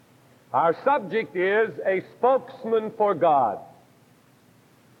Our subject is A Spokesman for God.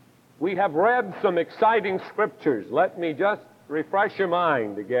 We have read some exciting scriptures. Let me just refresh your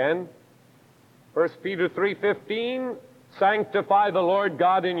mind again. 1 Peter 3:15, sanctify the Lord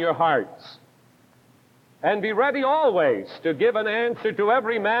God in your hearts, and be ready always to give an answer to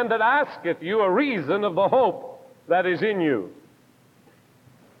every man that asketh you a reason of the hope that is in you.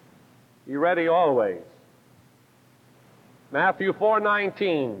 Be ready always. Matthew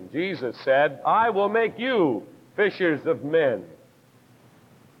 4:19, Jesus said, I will make you fishers of men.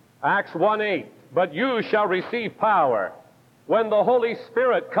 Acts 1:8, but you shall receive power when the Holy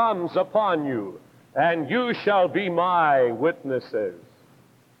Spirit comes upon you, and you shall be my witnesses.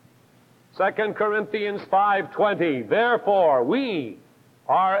 2 Corinthians 5:20, therefore we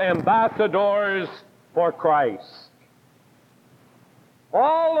are ambassadors for Christ.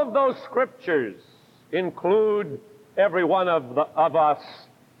 All of those scriptures include every one of us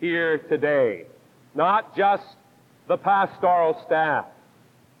here today, not just the pastoral staff.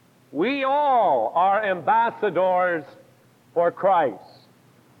 We all are ambassadors for Christ.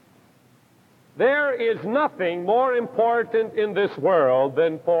 There is nothing more important in this world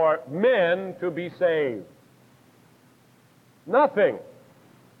than for men to be saved. Nothing.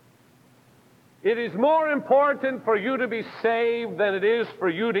 It is more important for you to be saved than it is for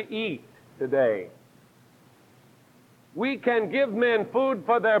you to eat today. We can give men food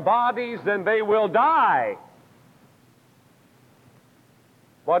for their bodies and they will die.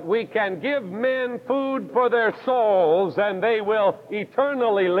 But we can give men food for their souls and they will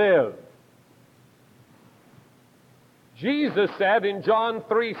eternally live. Jesus said in John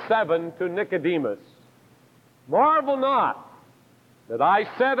 3:7 to Nicodemus, marvel not that I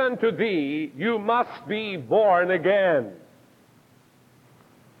said unto thee, you must be born again.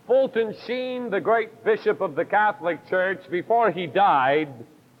 Fulton Sheen, the great bishop of the Catholic Church, before he died,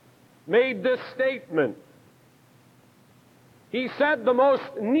 made this statement. He said the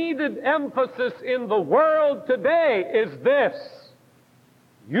most needed emphasis in the world today is this: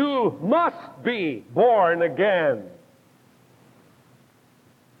 you must be born again.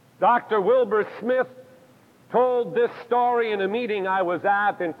 Dr. Wilbur Smith told this story in a meeting I was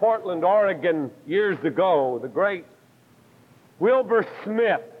at in Portland, Oregon years ago. The great Wilbur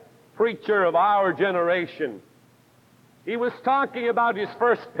Smith, preacher of our generation. He was talking about his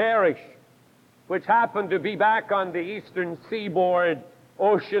first parish, which happened to be back on the eastern seaboard,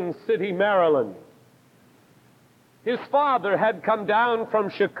 Ocean City, Maryland. His father had come down from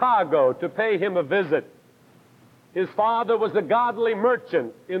Chicago to pay him a visit. His father was a godly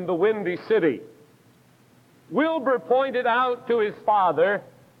merchant in the Windy City. Wilbur pointed out to his father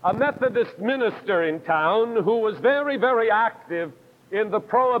a Methodist minister in town who was very, very active in the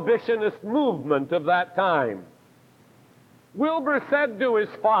prohibitionist movement of that time. Wilbur said to his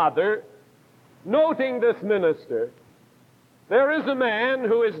father, noting this minister, there is a man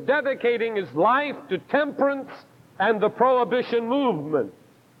who is dedicating his life to temperance and the prohibition movement.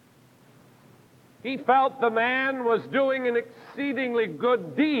 He felt the man was doing an exceedingly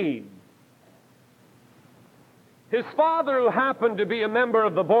good deed. His father, who happened to be a member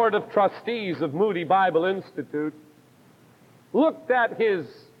of the Board of Trustees of Moody Bible Institute, looked at his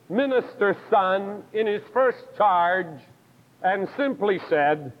minister son in his first charge and simply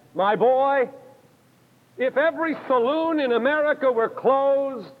said, my boy, if every saloon in America were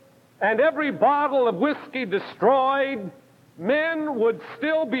closed and every bottle of whiskey destroyed, men would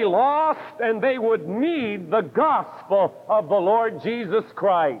still be lost and they would need the gospel of the Lord Jesus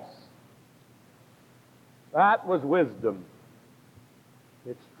Christ. That was wisdom.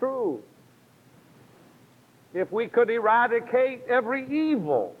 It's true. If we could eradicate every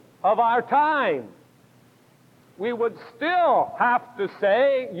evil of our time, we would still have to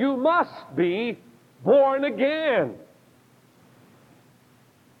say, you must be born again.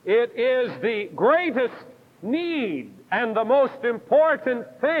 It is the greatest need and the most important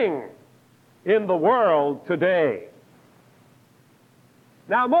thing in the world today.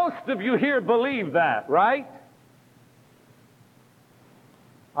 Now, most of you here believe that, right?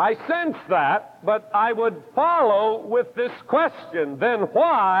 I sense that, but I would follow with this question. Then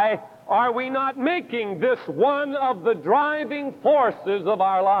why are we not making this one of the driving forces of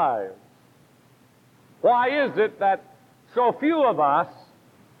our lives? Why is it that so few of us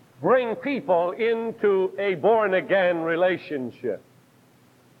bring people into a born-again relationship?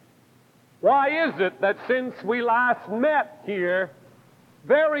 Why is it that since we last met here,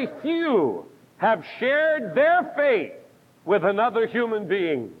 very few have shared their faith with another human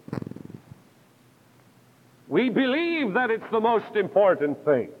being? We believe that it's the most important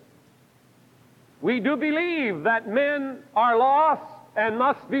thing. We do believe that men are lost and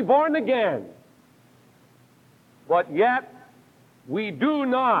must be born again. But yet, we do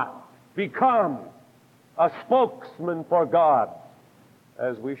not become a spokesman for God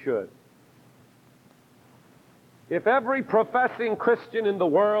as we should. If every professing Christian in the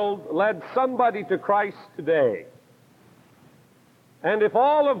world led somebody to Christ today, and if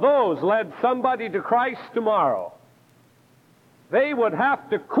all of those led somebody to Christ tomorrow, they would have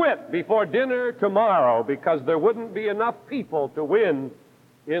to quit before dinner tomorrow because there wouldn't be enough people to win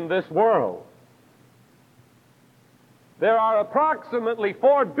in this world. There are approximately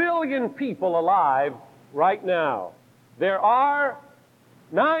 4 billion people alive right now. There are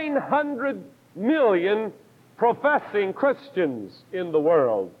 900 million professing Christians in the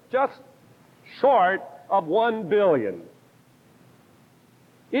world, just short of 1 billion.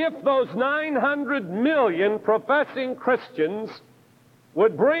 If those 900 million professing Christians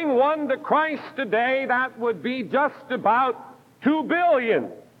would bring one to Christ today, that would be just about 2 billion.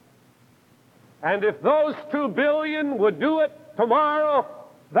 And if those 2 billion would do it tomorrow,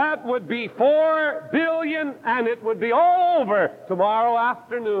 that would be 4 billion, and it would be all over tomorrow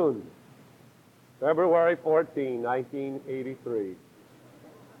afternoon. February 14, 1983.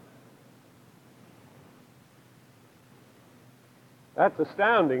 That's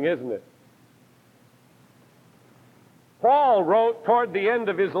astounding, isn't it? Paul wrote toward the end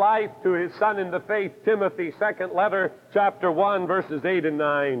of his life to his son in the faith, Timothy, second letter, chapter 1, verses 8 and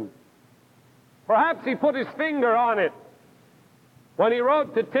 9. Perhaps he put his finger on it when he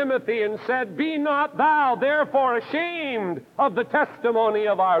wrote to Timothy and said, "Be not thou therefore ashamed of the testimony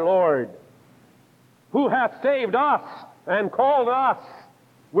of our Lord, who hath saved us and called us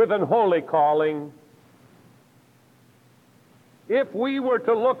with an holy calling." If we were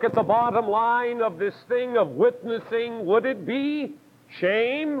to look at the bottom line of this thing of witnessing, would it be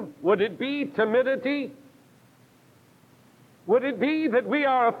shame? Would it be timidity? Would it be that we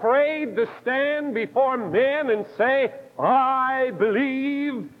are afraid to stand before men and say, "I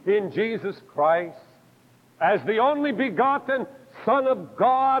believe in Jesus Christ as the only begotten Son of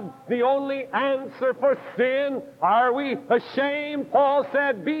God, the only answer for sin"? Are we ashamed? Paul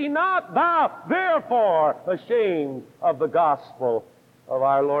said, "Be not thou therefore ashamed of the gospel of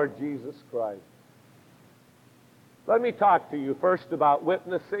our Lord Jesus Christ." Let me talk to you first about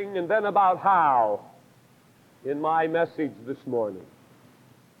witnessing and then about how in my message this morning.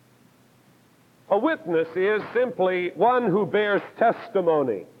 A witness is simply one who bears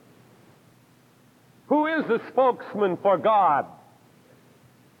testimony. Who is the spokesman for God?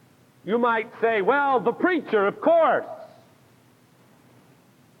 You might say, "Well, the preacher, of course."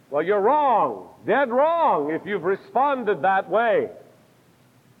 Well, you're wrong, dead wrong, if you've responded that way.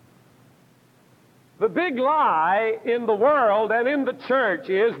 The big lie in the world and in the church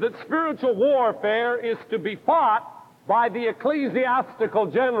is that spiritual warfare is to be fought by the ecclesiastical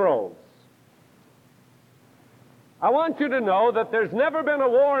generals. I want you to know that there's never been a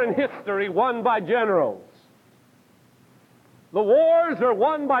war in history won by generals. The wars are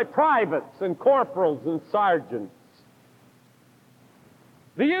won by privates and corporals and sergeants.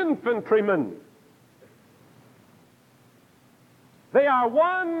 The infantrymen, they are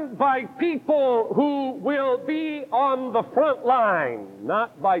won by people who will be on the front line,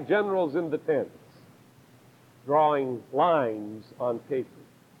 not by generals in the tents, drawing lines on paper.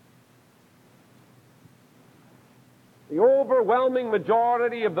 The overwhelming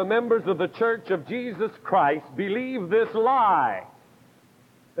majority of the members of the Church of Jesus Christ believe this lie.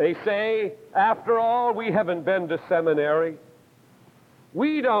 They say, "After all, we haven't been to seminary.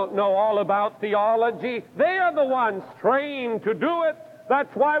 We don't know all about theology. They are the ones trained to do it.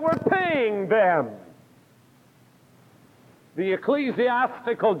 That's why we're paying them." The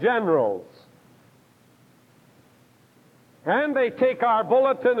ecclesiastical generals. And they take our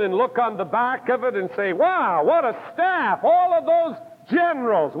bulletin and look on the back of it and say, "Wow, what a staff, all of those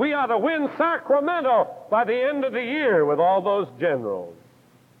generals. We ought to win Sacramento by the end of the year with all those generals."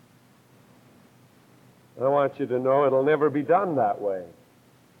 I want you to know it'll never be done that way.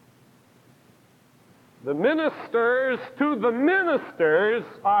 The ministers to the ministers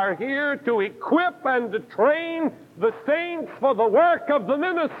are here to equip and to train the saints for the work of the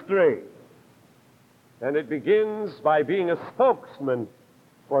ministry. And it begins by being a spokesman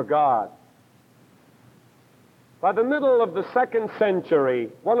for God. By the middle of the 2nd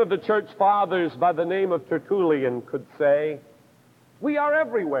century, one of the church fathers by the name of Tertullian could say, "We are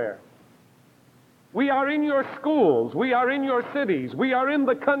everywhere. We are in your schools. We are in your cities. We are in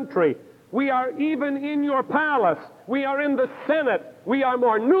the country. We are even in your palace. We are in the Senate. We are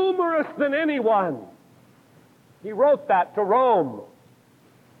more numerous than anyone." He wrote that to Rome.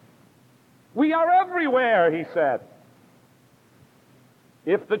 "We are everywhere," he said.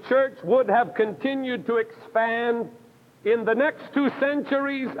 if the church would have continued to expand in the next 2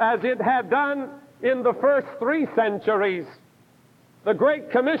 centuries as it had done in the first 3 centuries, the Great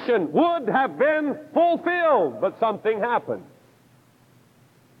Commission would have been fulfilled, but something happened.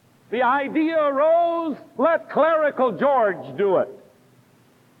 The idea arose, let clerical George do it.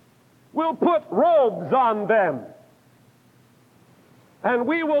 We'll put robes on them, and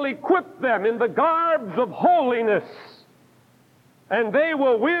we will equip them in the garbs of holiness, and they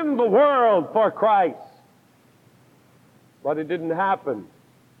will win the world for Christ. But it didn't happen.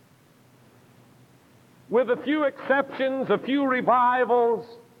 With a few exceptions, a few revivals,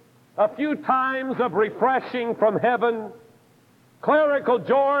 a few times of refreshing from heaven, clerical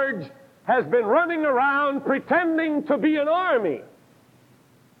George has been running around pretending to be an army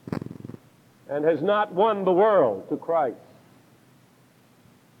and has not won the world to Christ.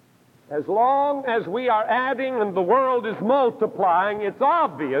 As long as we are adding and the world is multiplying, it's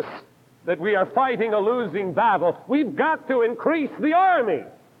obvious that we are fighting a losing battle. We've got to increase the army.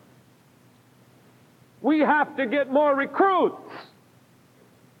 We have to get more recruits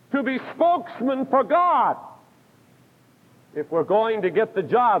to be spokesmen for God if we're going to get the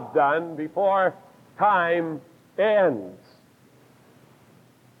job done before time ends.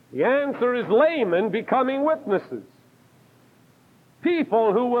 The answer is laymen becoming witnesses.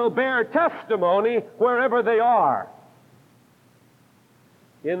 People who will bear testimony wherever they are.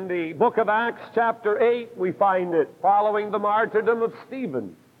 In the book of Acts, chapter 8, we find it following the martyrdom of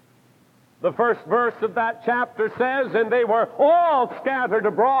Stephen. The first verse of that chapter says, and they were all scattered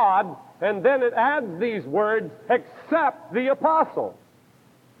abroad, and then it adds these words, except the apostles.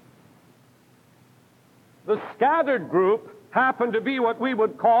 The scattered group happened to be what we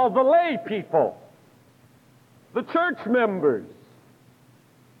would call the lay people, the church members.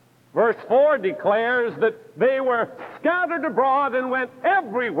 Verse 4 declares that they were scattered abroad and went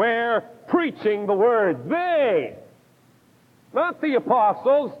everywhere preaching the word. They, not the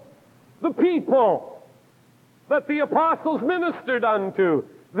apostles, the people that the apostles ministered unto,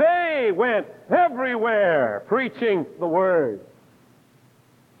 they went everywhere preaching the word.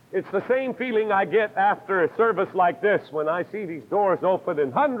 It's the same feeling I get after a service like this when I see these doors open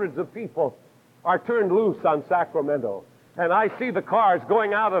and hundreds of people are turned loose on Sacramento. And I see the cars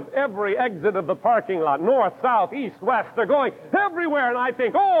going out of every exit of the parking lot, north, south, east, west. They're going everywhere, and I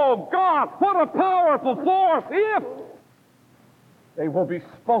think, oh, God, what a powerful force if they will be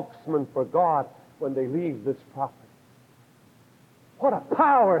spokesmen for God when they leave this property. What a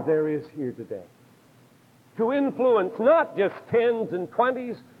power there is here today to influence not just tens and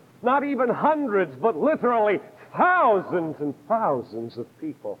twenties, not even hundreds, but literally thousands and thousands of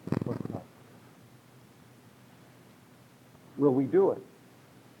people for Christ. Will we do it?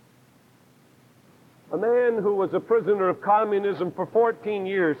 A man who was a prisoner of communism for 14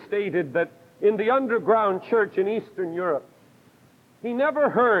 years stated that in the underground church in Eastern Europe, he never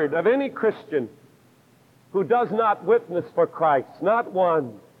heard of any Christian who does not witness for Christ, not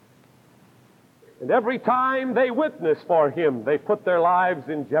one. And every time they witness for Him, they put their lives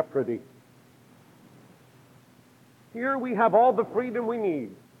in jeopardy. Here we have all the freedom we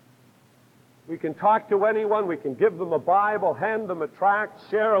need. We can talk to anyone, we can give them a Bible, hand them a tract,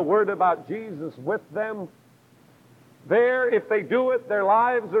 share a word about Jesus with them. There, if they do it, their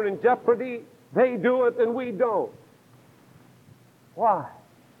lives are in jeopardy. They do it and we don't. Why?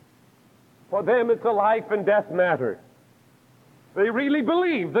 For them it's a life and death matter. They really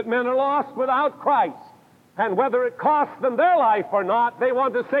believe that men are lost without Christ. And whether it costs them their life or not, they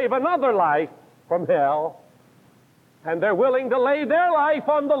want to save another life from hell. And they're willing to lay their life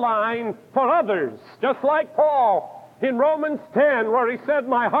on the line for others. Just like Paul in Romans 10, where he said,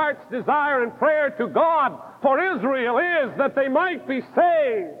 my heart's desire and prayer to God for Israel is that they might be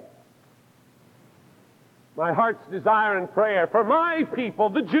saved. My heart's desire and prayer for my people,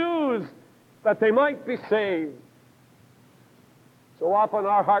 the Jews, that they might be saved. So often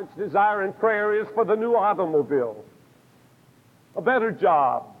our heart's desire and prayer is for the new automobile, a better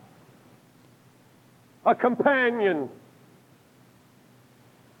job, a companion,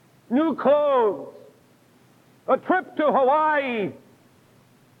 new clothes, a trip to Hawaii.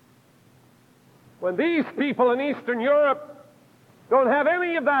 When these people in Eastern Europe don't have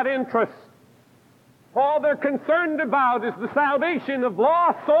any of that interest, all they're concerned about is the salvation of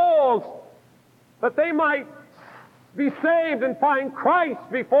lost souls, that they might be saved and find Christ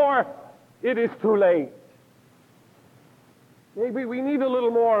before it is too late. Maybe we need a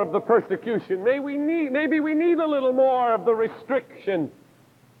little more of the persecution. Maybe we need a little more of the restriction,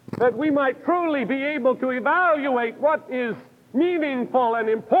 that we might truly be able to evaluate what is meaningful and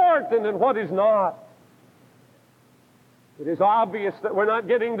important and what is not. It is obvious that we're not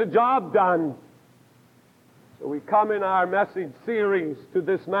getting the job done. So we come in our message series to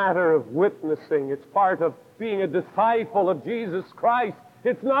this matter of witnessing. It's part of being a disciple of Jesus Christ.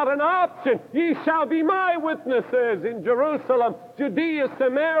 It's not an option. Ye shall be my witnesses in Jerusalem, Judea,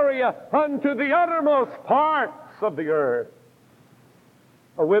 Samaria, unto the uttermost parts of the earth.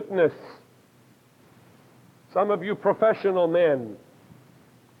 A witness. Some of you professional men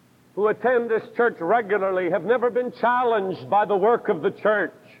who attend this church regularly have never been challenged by the work of the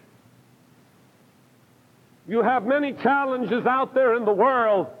church. You have many challenges out there in the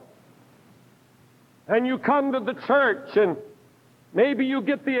world, and you come to the church and maybe you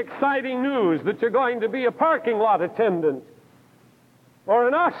get the exciting news that you're going to be a parking lot attendant or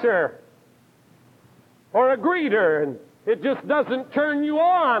an usher or a greeter, and it just doesn't turn you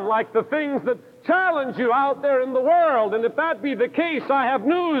on like the things that challenge you out there in the world. And if that be the case, I have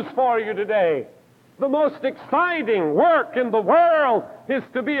news for you today. The most exciting work in the world is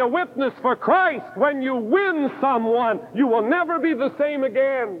to be a witness for Christ. When you win someone, you will never be the same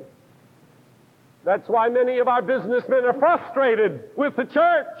again. That's why many of our businessmen are frustrated with the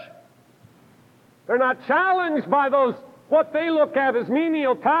church. They're not challenged by those, what they look at as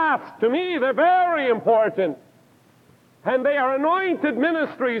menial tasks. To me, they're very important. And they are anointed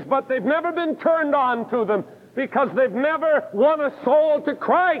ministries, but they've never been turned on to them because they've never won a soul to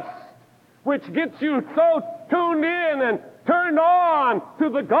Christ, which gets you so tuned in and turned on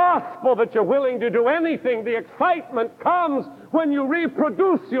to the gospel that you're willing to do anything. The excitement comes when you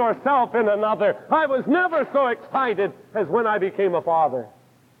reproduce yourself in another. I was never so excited as when I became a father.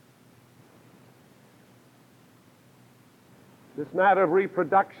 This matter of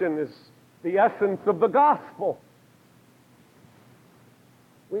reproduction is the essence of the gospel.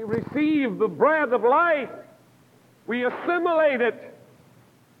 We receive the bread of life. We assimilate it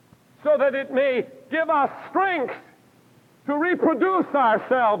so that it may give us strength to reproduce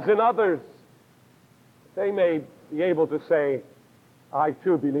ourselves in others. They may be able to say, I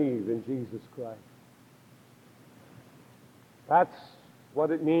too believe in Jesus Christ. That's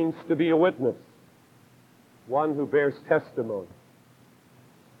what it means to be a witness, one who bears testimony.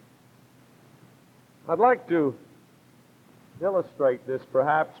 I'd like to illustrate this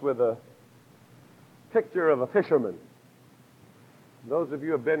perhaps with a picture of a fisherman. Those of you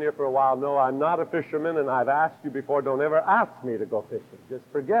who have been here for a while know I'm not a fisherman, and I've asked you before, don't ever ask me to go fishing. Just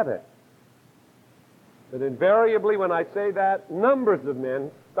forget it. But invariably when I say that, numbers of men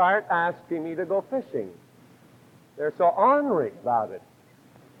start asking me to go fishing. They're so ornery about it.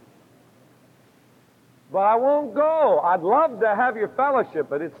 But I won't go. I'd love to have your fellowship,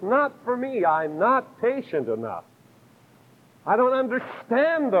 but it's not for me. I'm not patient enough. I don't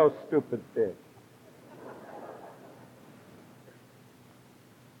understand those stupid fish.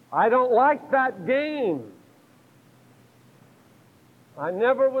 I don't like that game. I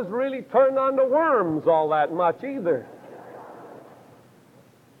never was really turned on to worms all that much either.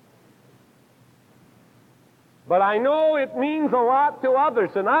 But I know it means a lot to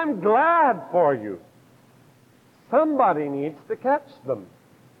others, and I'm glad for you. Somebody needs to catch them.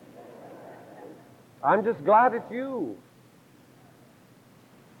 I'm just glad it's you.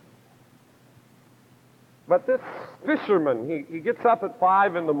 But this fisherman, he gets up at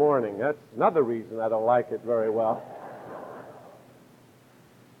 5 in the morning. That's another reason I don't like it very well.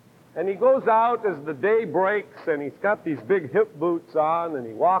 And he goes out as the day breaks, and he's got these big hip boots on, and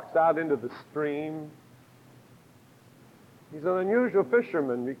he walks out into the stream. He's an unusual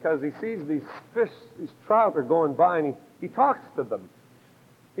fisherman because he sees these fish, these trout are going by, and he talks to them.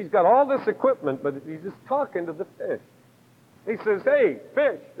 He's got all this equipment, but he's just talking to the fish. He says, hey,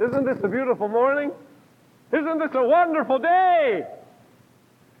 fish, isn't this a beautiful morning? Isn't this a wonderful day?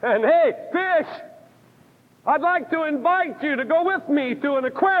 And hey, fish, I'd like to invite you to go with me to an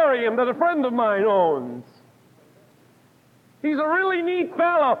aquarium that a friend of mine owns. He's a really neat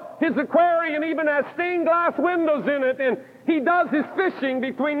fellow. His aquarium even has stained glass windows in it, and he does his fishing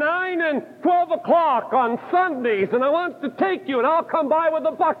between 9 and 12 o'clock on Sundays, and I want to take you, and I'll come by with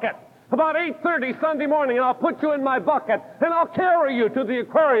a bucket about 8:30 Sunday morning, and I'll put you in my bucket, and I'll carry you to the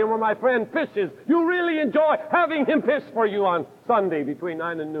aquarium where my friend fishes. You really enjoy having him fish for you on Sunday between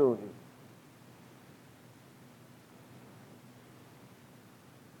 9 and noon.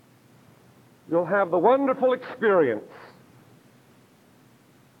 You'll have the wonderful experience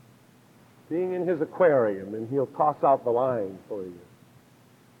being in his aquarium, and he'll toss out the line for you.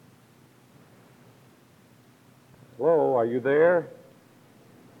 Hello, are you there?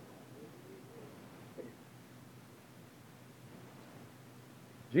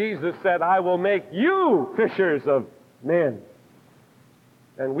 Jesus said, I will make you fishers of men.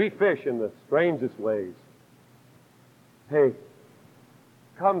 And we fish in the strangest ways. Hey,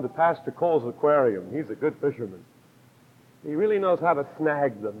 come to Pastor Cole's aquarium. He's a good fisherman. He really knows how to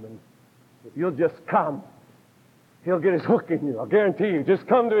snag them. And if you'll just come, he'll get his hook in you. I'll guarantee you. Just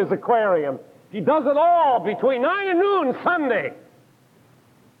come to his aquarium. He does it all between 9 and noon Sunday.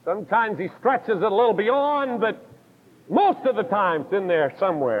 Sometimes he stretches it a little beyond, but most of the time it's in there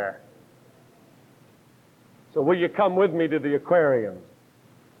somewhere. So will you come with me to the aquarium?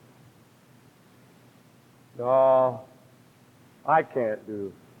 No, I can't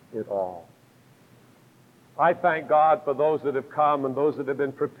do it all. I thank God for those that have come and those that have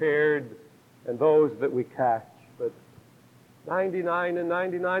been prepared and those that we catch. But 99 and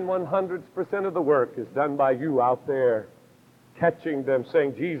 100% of the work is done by you out there, catching them,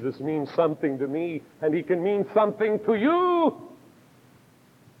 saying, Jesus means something to me, and he can mean something to you.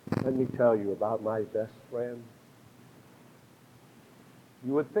 Let me tell you about my best friend.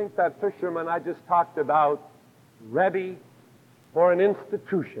 You would think that fisherman I just talked about ready for an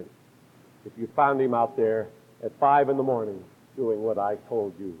institution if you found him out there at 5 in the morning doing what I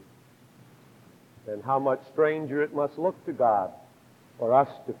told you. Then how much stranger it must look to God for us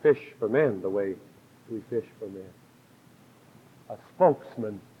to fish for men the way we fish for men. A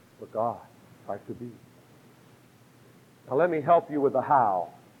spokesman for God are to be. Now let me help you with the how.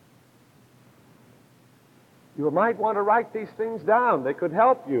 You might want to write these things down. They could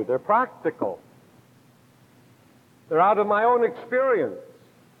help you. They're practical. They're out of my own experience.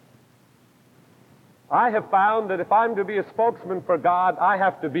 I have found that if I'm to be a spokesman for God, I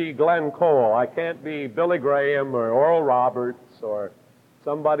have to be Glen Cole. I can't be Billy Graham or Oral Roberts or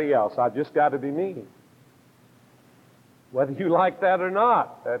somebody else. I've just got to be me. Whether you like that or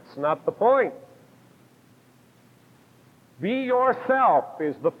not, that's not the point. Be yourself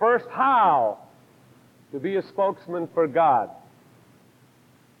is the first how to be a spokesman for God.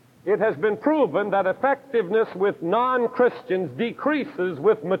 It has been proven that effectiveness with non-Christians decreases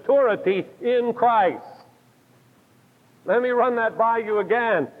with maturity in Christ. Let me run that by you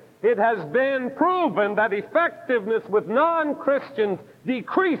again. It has been proven that effectiveness with non-Christians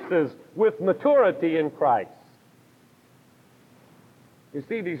decreases with maturity in Christ. You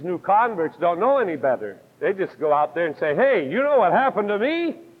see, these new converts don't know any better. They just go out there and say, hey, you know what happened to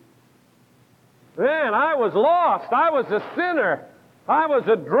me? Man, I was lost. I was a sinner. I was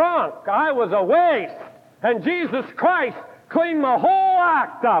a drunk. I was a waste. And Jesus Christ cleaned my whole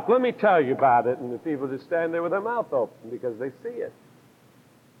act up. Let me tell you about it. And the people just stand there with their mouth open because they see it.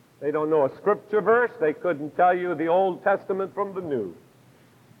 They don't know a scripture verse. They couldn't tell you the Old Testament from the New.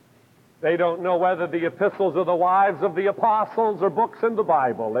 They don't know whether the epistles are the wives of the apostles or books in the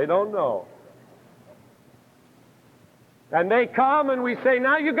Bible. They don't know. And they come and we say,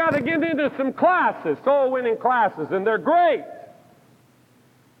 now you got to get into some classes, soul-winning classes, and they're great.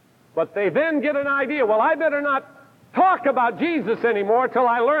 But they then get an idea, well, I better not talk about Jesus anymore till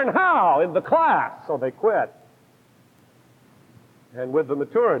I learn how in the class. So they quit. And with the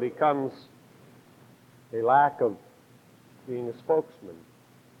maturity comes a lack of being a spokesman.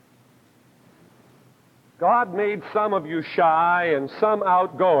 God made some of you shy and some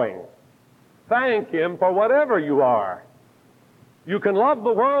outgoing. Thank Him for whatever you are. You can love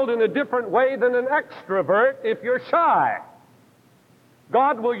the world in a different way than an extrovert if you're shy.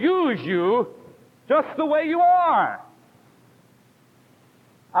 God will use you just the way you are.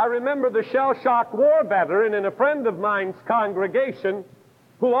 I remember the shell-shock war veteran in a friend of mine's congregation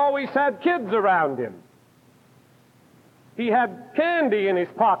who always had kids around him. He had candy in his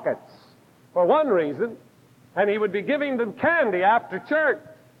pockets for one reason, and he would be giving them candy after church.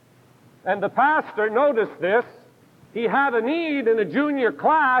 And the pastor noticed this. He had a need in a junior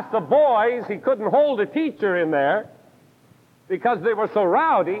class of boys. He couldn't hold a teacher in there because they were so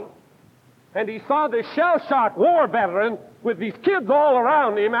rowdy. And he saw this shell-shock war veteran with these kids all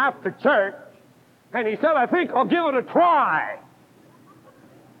around him after church. And he said, I think I'll give it a try.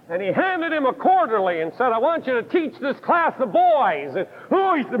 And he handed him a quarterly and said, I want you to teach this class of boys. And,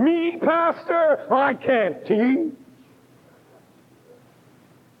 oh, he said, me, Pastor? I can't teach.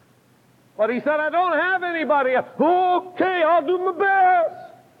 But he said, I don't have anybody. Okay, I'll do my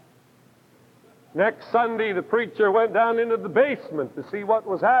best. Next Sunday, the preacher went down into the basement to see what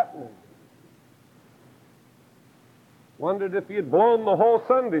was happening. Wondered if he had blown the whole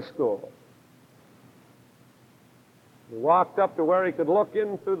Sunday school. He walked up to where he could look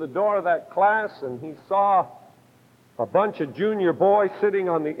in through the door of that class, and he saw a bunch of junior boys sitting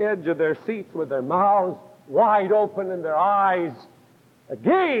on the edge of their seats with their mouths wide open and their eyes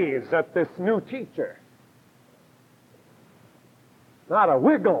agaze at this new teacher. Not a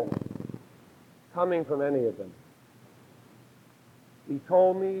wiggle coming from any of them. He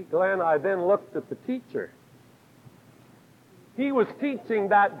told me, Glenn, I then looked at the teacher, He was teaching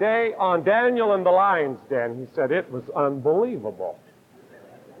that day on Daniel and the lion's den. He said it was unbelievable.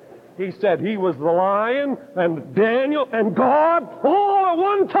 He said he was the lion and Daniel and God all at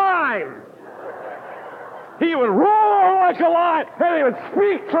one time. He would roar like a lion and he would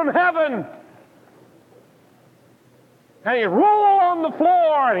speak from heaven. And he'd roll on the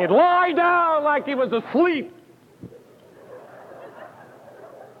floor and he'd lie down like he was asleep.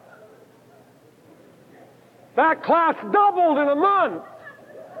 That class doubled in a month.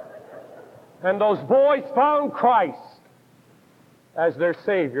 And those boys found Christ as their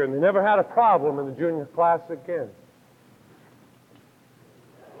Savior, and they never had a problem in the junior class again.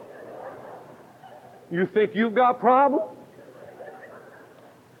 You think you've got problems?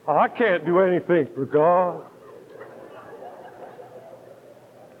 I can't do anything for God.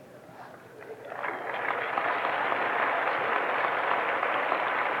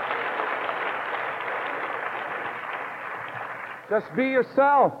 Just be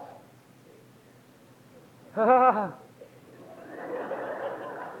yourself. I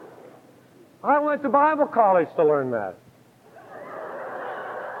went to Bible college to learn that.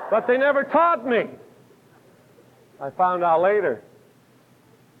 But they never taught me. I found out later,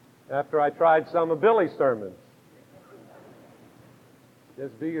 after I tried some of Billy's sermons.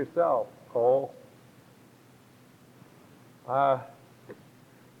 Just be yourself, Cole.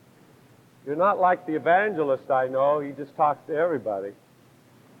 You're not like the evangelist I know. He just talks to everybody.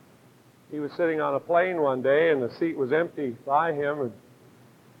 He was sitting on a plane one day, and the seat was empty by him, and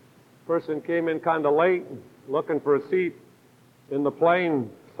a person came in kind of late, looking for a seat in the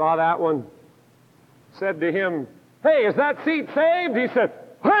plane, saw that one, said to him, "Hey, is that seat saved?" He said,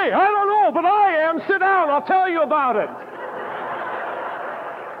 "Hey, I don't know, but I am. Sit down, I'll tell you about it."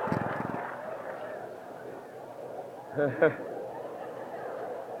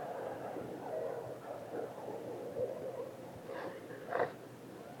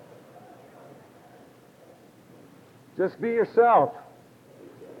 Just be yourself.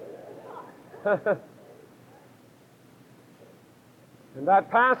 And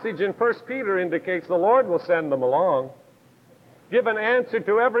that passage in 1 Peter indicates the Lord will send them along. Give an answer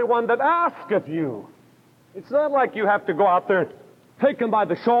to everyone that asketh you. It's not like you have to go out there, take them by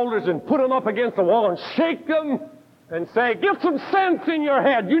the shoulders and put them up against the wall and shake them and say, "Get some sense in your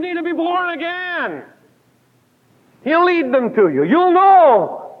head. You need to be born again." He'll lead them to you. You'll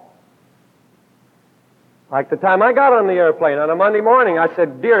know. Like the time I got on the airplane on a Monday morning, I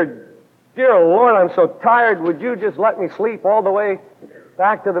said, Dear Lord, I'm so tired. Would you just let me sleep all the way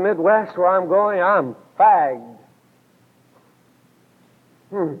back to the Midwest where I'm going? I'm fagged.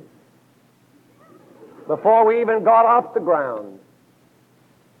 Before we even got off the ground,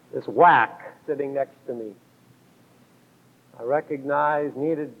 this whack sitting next to me, I recognized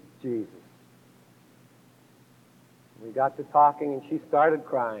needed Jesus. We got to talking and she started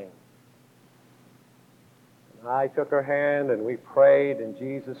crying. I took her hand and we prayed, and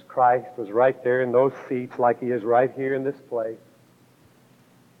Jesus Christ was right there in those seats like he is right here in this place.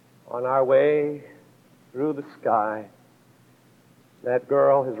 On our way through the sky, that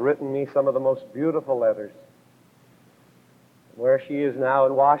girl has written me some of the most beautiful letters. Where she is now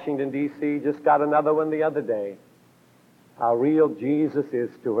in Washington, D.C., just got another one the other day. How real Jesus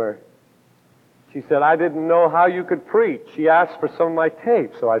is to her. She said, "I didn't know how you could preach." She asked for some of my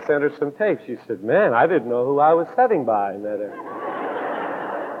tapes, so I sent her some tapes. She said, "Man, I didn't know who I was sitting by in that area."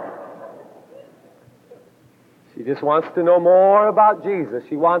 She just wants to know more about Jesus.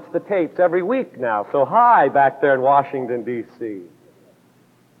 She wants the tapes every week now. So hi, back there in Washington, D.C.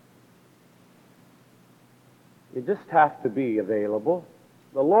 You just have to be available.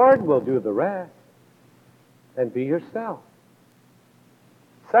 The Lord will do the rest. And be yourself.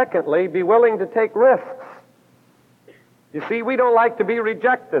 Secondly, be willing to take risks. You see, we don't like to be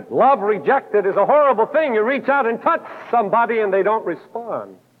rejected. Love rejected is a horrible thing. You reach out and touch somebody and they don't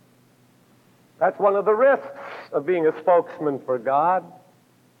respond. That's one of the risks of being a spokesman for God.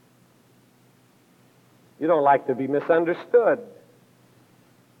 You don't like to be misunderstood.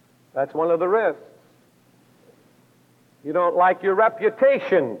 That's one of the risks. You don't like your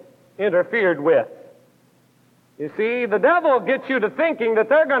reputation interfered with. You see, the devil gets you to thinking that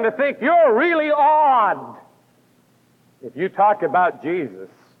they're going to think you're really odd if you talk about Jesus.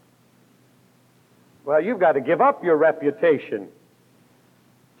 Well, you've got to give up your reputation.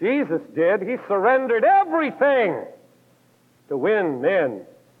 Jesus did. He surrendered everything to win men.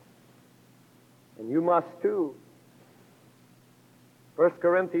 And you must too. 1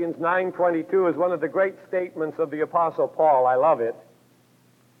 Corinthians 9:22 is one of the great statements of the Apostle Paul. I love it.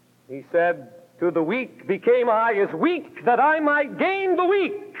 He said, "To the weak became I as weak, that I might gain the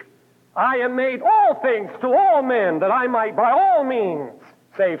weak. I am made all things to all men, that I might by all means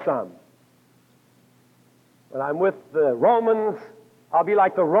save some. When I'm with the Romans, I'll be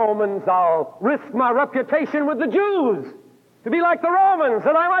like the Romans. I'll risk my reputation with the Jews to be like the Romans,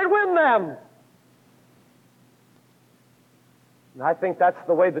 that I might win them. And I think that's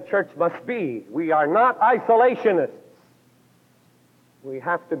the way the church must be. We are not isolationists. We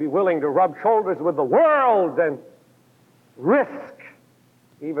have to be willing to rub shoulders with the world and risk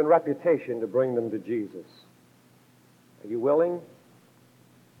even reputation to bring them to Jesus. Are you willing?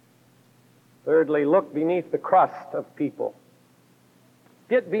 Thirdly, look beneath the crust of people.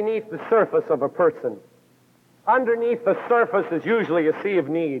 Get beneath the surface of a person. Underneath the surface is usually a sea of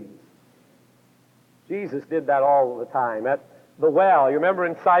needs. Jesus did that all the time. At the well, you remember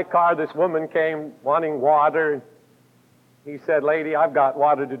in Sychar, this woman came wanting water. He said, "Lady, I've got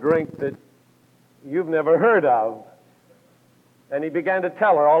water to drink that you've never heard of." And he began to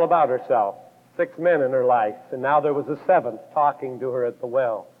tell her all about herself. 6 men in her life, and now there was a 7th talking to her at the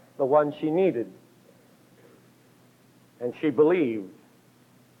well, the one she needed. And she believed.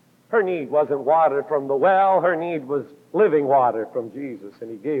 Her need wasn't water from the well, her need was living water from Jesus, and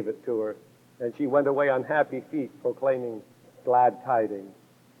he gave it to her. And she went away on happy feet, proclaiming glad tidings.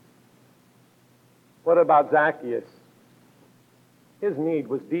 What about Zacchaeus? His need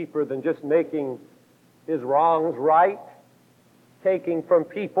was deeper than just making his wrongs right, taking from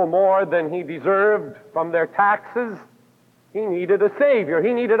people more than he deserved from their taxes. He needed a Savior.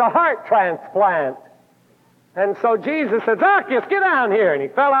 He needed a heart transplant. And so Jesus said, "Zacchaeus, get down here." And he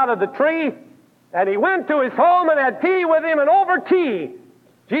fell out of the tree, and he went to his home and had tea with him, and over tea,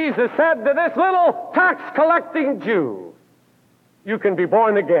 Jesus said to this little tax-collecting Jew, "You can be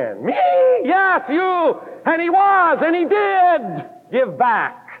born again." "Me? Yes, you." And he was, and he did give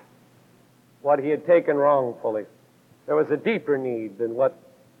back what he had taken wrongfully. There was a deeper need than what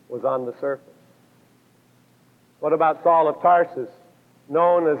was on the surface. What about Saul of Tarsus,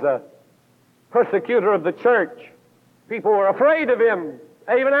 known as a persecutor of the church? People were afraid of him.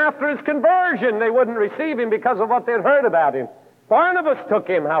 Even after his conversion, they wouldn't receive him because of what they'd heard about him. Barnabas took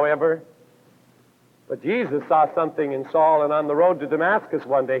him, however. But Jesus saw something in Saul, and on the road to Damascus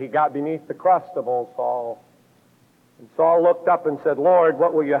one day, he got beneath the crust of old Saul. And Saul looked up and said, "Lord,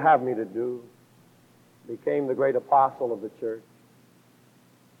 what will you have me to do?" Became the great apostle of the church.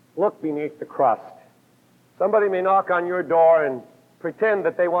 Look beneath the crust. Somebody may knock on your door and pretend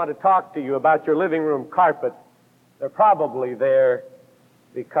that they want to talk to you about your living room carpet. They're probably there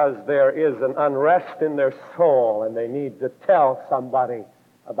because there is an unrest in their soul, and they need to tell somebody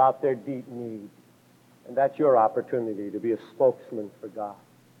about their deep need. And that's your opportunity to be a spokesman for God.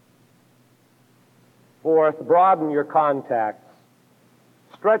 Fourth, broaden your contacts.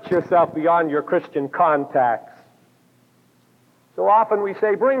 Stretch yourself beyond your Christian contacts. So often we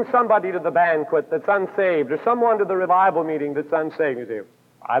say, bring somebody to the banquet that's unsaved, or someone to the revival meeting that's unsaved. You say,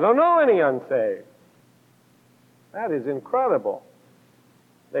 I don't know any unsaved. That is incredible.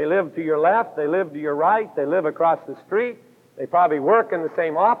 They live to your left, they live to your right, they live across the street, they probably work in the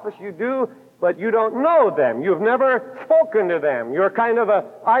same office you do, but you don't know them. You've never spoken to them. You're kind of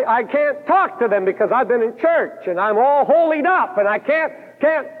I can't talk to them because I've been in church and I'm all holied up and I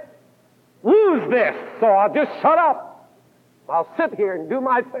can't lose this, so I'll just shut up. I'll sit here and do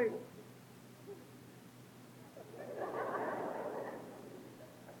my thing.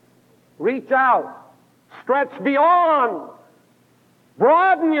 Reach out. Stretch beyond.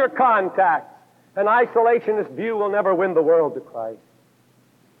 Broaden your contacts. An isolationist view will never win the world to Christ.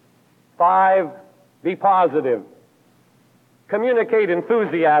 5, be positive. Communicate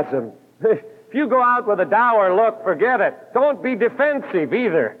enthusiasm. If you go out with a dour look, forget it. Don't be defensive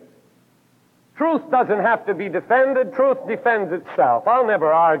either. Truth doesn't have to be defended. Truth defends itself. I'll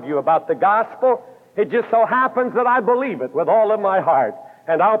never argue about the gospel. It just so happens that I believe it with all of my heart.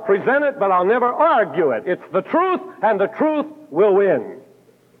 And I'll present it, but I'll never argue it. It's the truth, and the truth will win.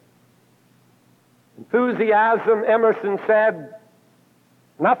 Enthusiasm, Emerson said,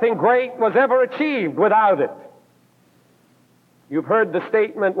 nothing great was ever achieved without it. You've heard the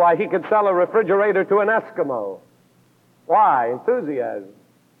statement why he could sell a refrigerator to an Eskimo. Why? Enthusiasm.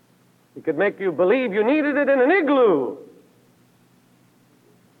 He could make you believe you needed it in an igloo.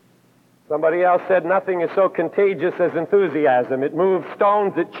 Somebody else said nothing is so contagious as enthusiasm. It moves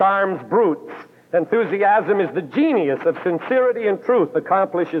stones, it charms brutes. Enthusiasm is the genius of sincerity and truth,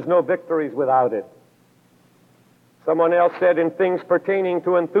 accomplishes no victories without it. Someone else said in things pertaining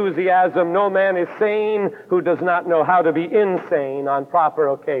to enthusiasm, no man is sane who does not know how to be insane on proper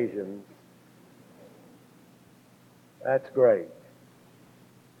occasions. That's great.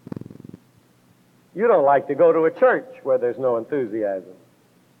 You don't like to go to a church where there's no enthusiasm.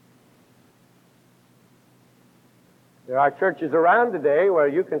 There are churches around today where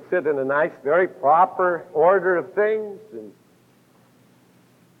you can sit in a nice, very proper order of things and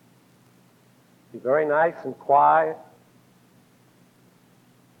be very nice and quiet.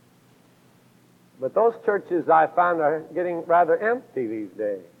 But those churches, I found, are getting rather empty these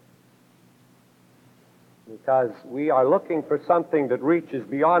days, because we are looking for something that reaches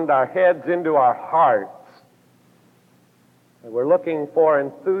beyond our heads into our hearts. And we're looking for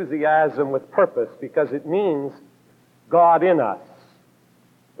enthusiasm with purpose, because it means God in us.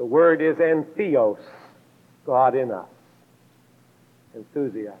 The word is entheos, God in us.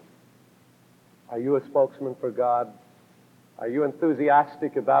 Enthusiasm. Are you a spokesman for God? Are you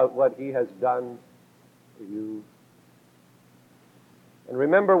enthusiastic about what He has done for you? And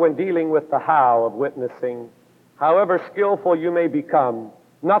remember, when dealing with the how of witnessing, however skillful you may become,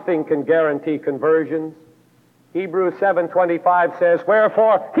 nothing can guarantee conversions. Hebrews 7:25 says,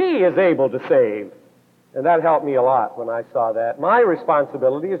 "Wherefore He is able to save." And that helped me a lot when I saw that. My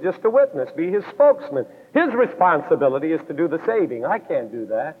responsibility is just to witness, be His spokesman. His responsibility is to do the saving. I can't do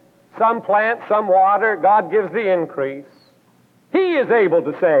that. Some plant, some water, God gives the increase. He is able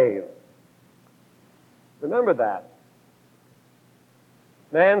to save. Remember that.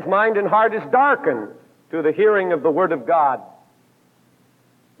 Man's mind and heart is darkened to the hearing of the Word of God.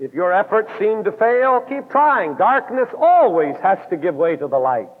 If your efforts seem to fail, keep trying. Darkness always has to give way to the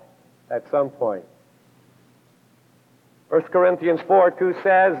light at some point. 1 Corinthians 4:2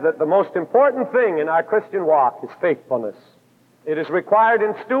 says that the most important thing in our Christian walk is faithfulness. It is required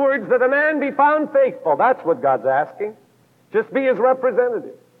in stewards that a man be found faithful. That's what God's asking. Just be His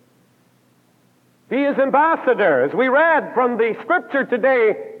representative. Be His ambassador. As we read from the Scripture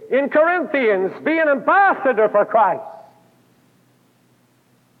today in Corinthians, be an ambassador for Christ.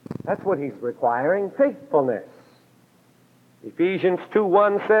 That's what He's requiring, faithfulness. Ephesians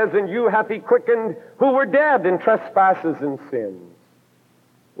 2:1 says, "And you hath He quickened who were dead in trespasses and sins."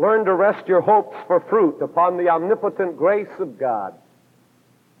 Learn to rest your hopes for fruit upon the omnipotent grace of God.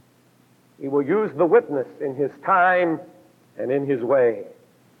 He will use the witness in His time and in His way.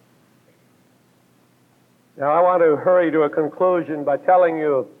 Now, I want to hurry to a conclusion by telling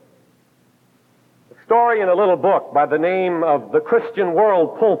you a story in a little book by the name of The Christian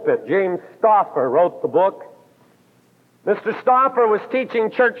World Pulpit. James Stauffer wrote the book. Mr. Stauffer was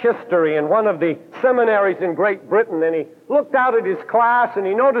teaching church history in one of the seminaries in Great Britain, and he looked out at his class and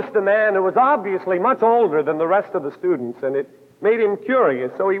he noticed a man who was obviously much older than the rest of the students, and it made him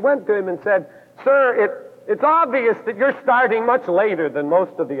curious. So he went to him and said, "Sir, it's obvious that you're starting much later than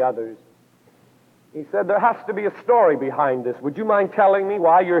most of the others." He said, "There has to be a story behind this. Would you mind telling me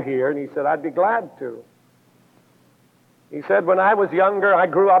why you're here?" And he said, "I'd be glad to." He said, "When I was younger, I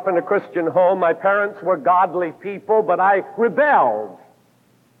grew up in a Christian home. My parents were godly people, but I rebelled.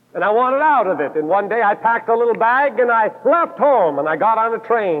 And I wanted out of it. And one day I packed a little bag and I left home and I got on a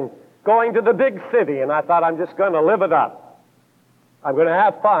train going to the big city. And I thought, I'm just going to live it up. I'm going to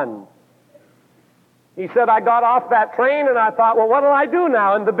have fun." He said, "I got off that train and I thought, well, what do I do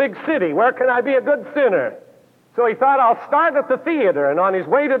now in the big city? Where can I be a good sinner?" So he thought, I'll start at the theater. And on his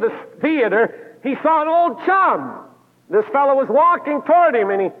way to the theater, he saw an old chum. This fellow was walking toward him,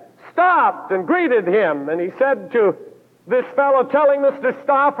 and he stopped and greeted him. And he said to this fellow, telling Mr.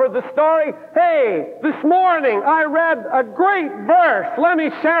 Stauffer the story, "Hey, this morning I read a great verse. Let me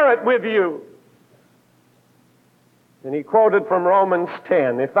share it with you." And he quoted from Romans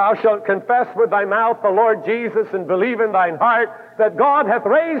 10, "If thou shalt confess with thy mouth the Lord Jesus and believe in thine heart that God hath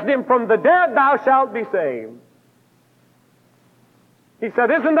raised Him from the dead, thou shalt be saved." He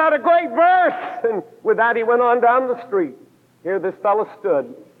said, "Isn't that a great verse?" And with that he went on down the street. Here this fellow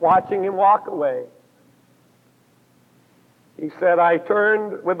stood, watching him walk away. He said, "I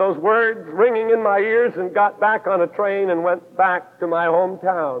turned with those words ringing in my ears and got back on a train and went back to my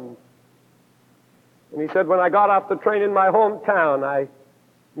hometown." And he said, "When I got off the train in my hometown, I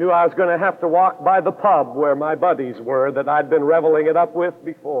knew I was going to have to walk by the pub where my buddies were that I'd been reveling it up with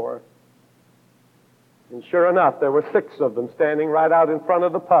before. And sure enough, there were 6 of them standing right out in front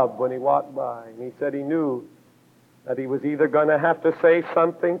of the pub when he walked by." And he said he knew that he was either going to have to say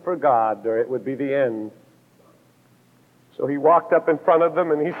something for God or it would be the end. So he walked up in front of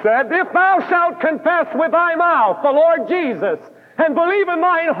them and he said, "If thou shalt confess with thy mouth the Lord Jesus and believe in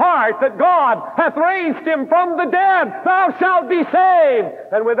thine heart that God hath raised Him from the dead, thou shalt be saved."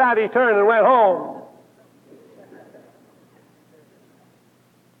 And with that he turned and went home.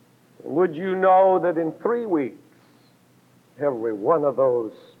 Would you know that in 3 weeks, every one of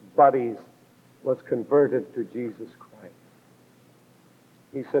those buddies was converted to Jesus Christ?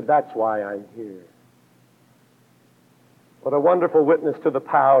 He said, "That's why I'm here." What a wonderful witness to the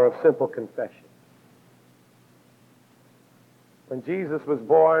power of simple confession. When Jesus was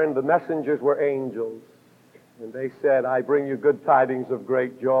born, the messengers were angels. And they said, I bring you good tidings of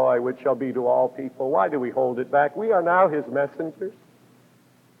great joy, which shall be to all people. Why do we hold it back? We are now his messengers.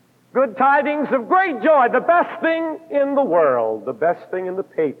 Good tidings of great joy, the best thing in the world, the best thing in the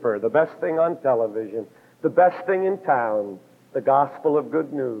paper, the best thing on television, the best thing in town, the gospel of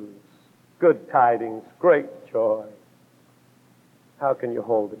good news. Good tidings, great joy. How can you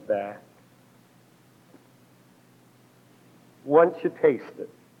hold it back? Once you taste it,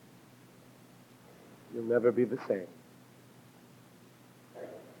 you'll never be the same.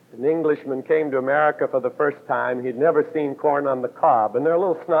 An Englishman came to America for the first time. He'd never seen corn on the cob, and they're a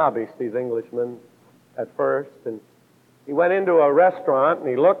little snobbish, these Englishmen, at first. And he went into a restaurant, and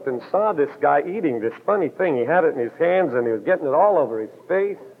he looked and saw this guy eating this funny thing. He had it in his hands, and he was getting it all over his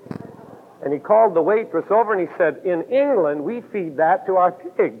face. And he called the waitress over, and he said, in England, we feed that to our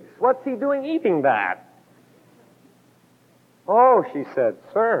pigs. What's he doing eating that? Oh, she said,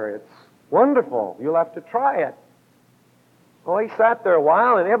 sir, it's wonderful. You'll have to try it. Oh, he sat there a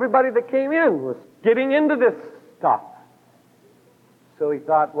while, and everybody that came in was getting into this stuff. So he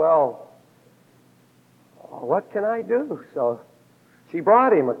thought, well, what can I do? So she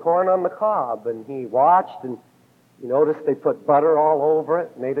brought him a corn on the cob, and he watched, and he noticed they put butter all over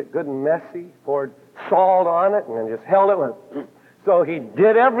it, made it good and messy, poured salt on it, and then just held it. So he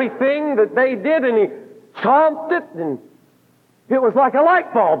did everything that they did, and he chomped it, and it was like a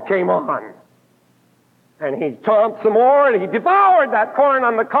light bulb came on. And he chomped some more, and he devoured that corn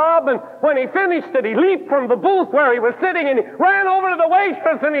on the cob, and when he finished it, he leaped from the booth where he was sitting, and he ran over to the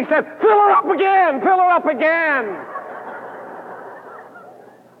waitress, and he said, fill her up again, fill her up again.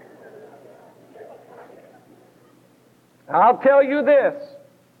 I'll tell you this,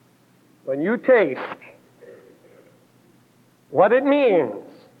 when you taste what it means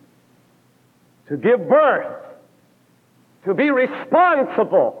to give birth, to be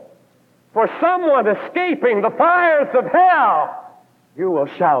responsible for someone escaping the fires of hell, you will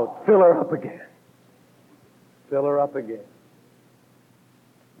shout, fill her up again. Fill her up again.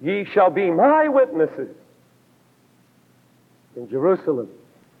 Ye shall be my witnesses in Jerusalem,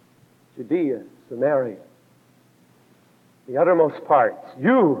 Judea, Samaria, the uttermost parts.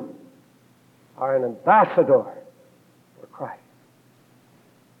 You are an ambassador for Christ.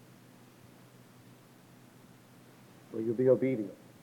 Will you be obedient?